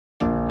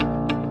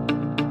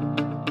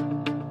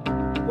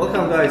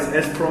Welcome guys,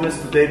 as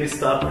promised today we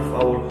start with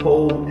our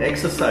home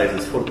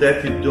exercises. For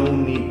that you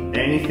don't need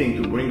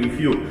anything to bring with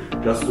you,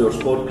 just your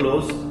sport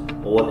clothes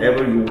or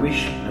whatever you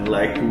wish and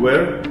like to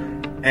wear,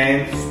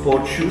 and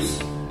sport shoes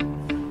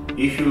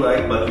if you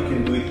like, but you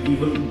can do it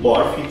even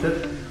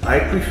barefooted. I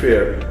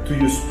prefer to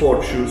use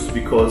sport shoes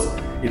because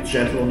it's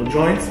gentle on the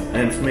joints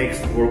and makes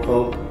the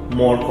workout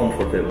more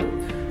comfortable.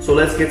 So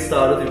let's get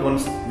started.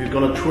 We're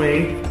gonna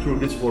train through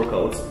these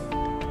workouts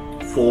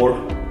for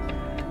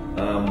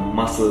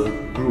muscle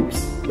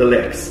groups. The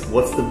legs.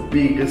 What's the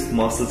biggest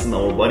muscles in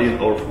our body and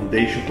our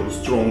foundation for a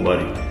strong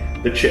body?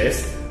 The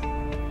chest,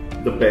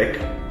 the back,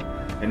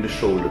 and the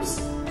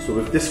shoulders. So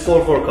with these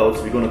 4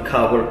 workouts, we're gonna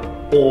cover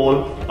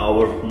all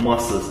our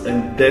muscles,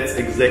 and that's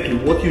exactly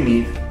what you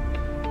need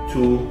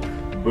to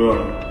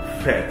burn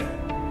fat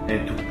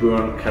and to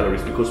burn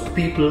calories, because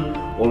people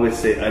always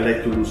say, I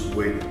like to lose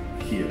weight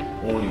here,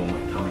 only on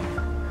my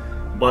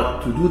tummy.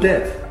 But to do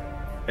that,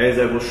 as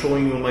I was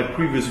showing you in my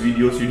previous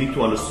videos, you need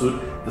to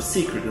understand the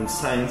secret and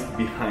science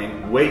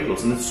behind weight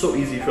loss. And it's so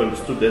easy if you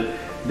understood that.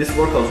 This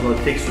workout is going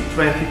to take you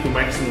 20 to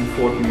maximum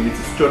 40 minutes,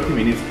 it's 30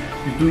 minutes.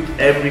 You do it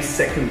every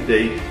second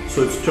day,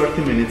 so it's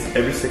 30 minutes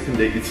every second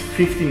day, it's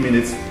 15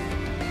 minutes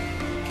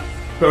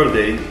per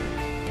day.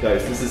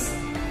 Guys, this is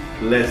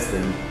less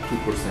than 2%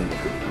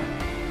 of your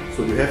time.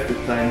 So you have the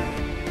time,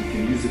 you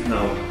can use it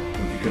now,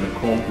 and you can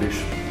accomplish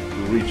to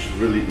reach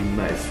really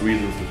nice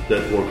results with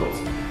that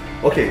workouts.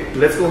 Okay,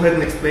 let's go ahead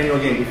and explain you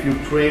again. If you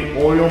train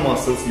all your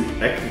muscles, you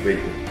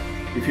activate them.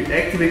 If you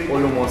activate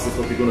all your muscles,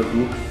 what we're gonna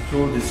do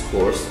through this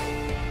course,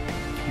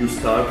 you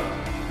start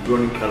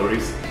burning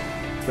calories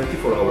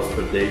 24 hours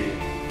per day,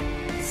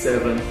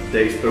 7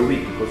 days per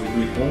week, because you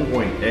do it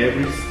ongoing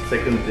every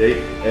second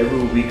day,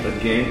 every week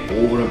again,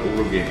 over and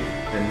over again.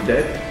 And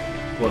that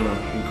gonna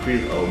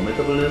increase our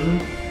metabolism,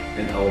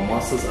 and our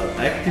muscles are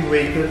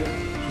activated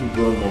to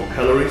burn more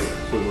calories.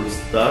 So we'll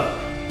start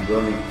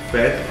burning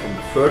fat from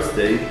the first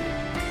day.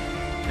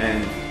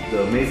 And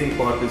the amazing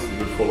part is we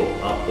will follow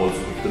up also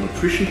with the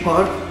nutrition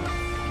part.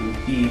 You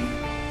eat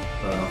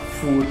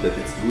food that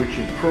is rich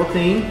in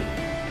protein,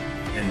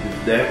 and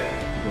with that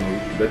we're going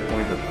to reach that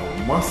point that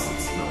our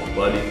muscles in our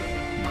body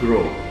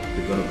grow.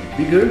 They're going to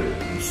be bigger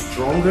and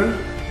stronger,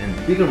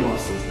 and bigger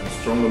muscles and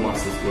stronger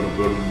muscles are going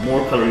to burn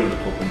more calories on the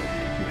top, and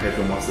you have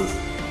your muscles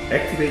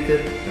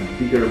activated and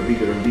bigger and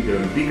bigger and bigger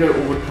and bigger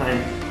over time,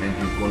 and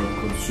you're going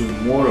to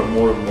consume more and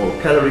more and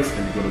more calories,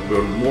 and you're going to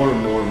burn more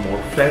and more and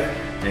more fat.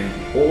 And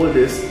all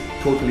this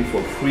totally for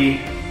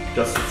free.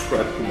 Just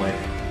subscribe to my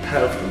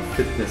health and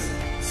fitness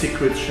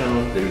secrets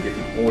channel. There you're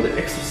getting all the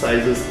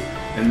exercises.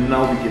 And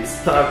now we get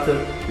started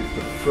with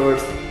the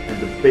first and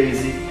the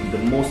basic and the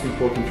most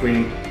important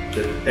training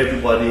that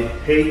everybody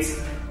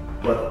hates,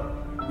 but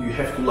you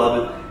have to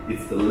love it.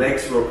 It's the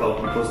legs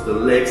workout, because the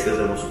legs, as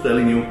I was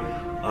telling you,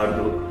 are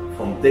the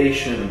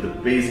foundation and the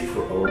basic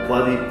for our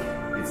body.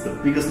 It's the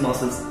biggest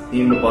muscles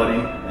in the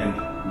body,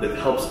 and that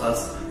helps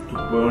us to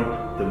burn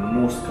the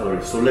most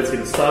calories. So let's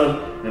get started,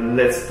 and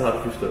let's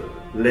start with the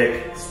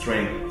leg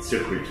strength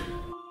circuit.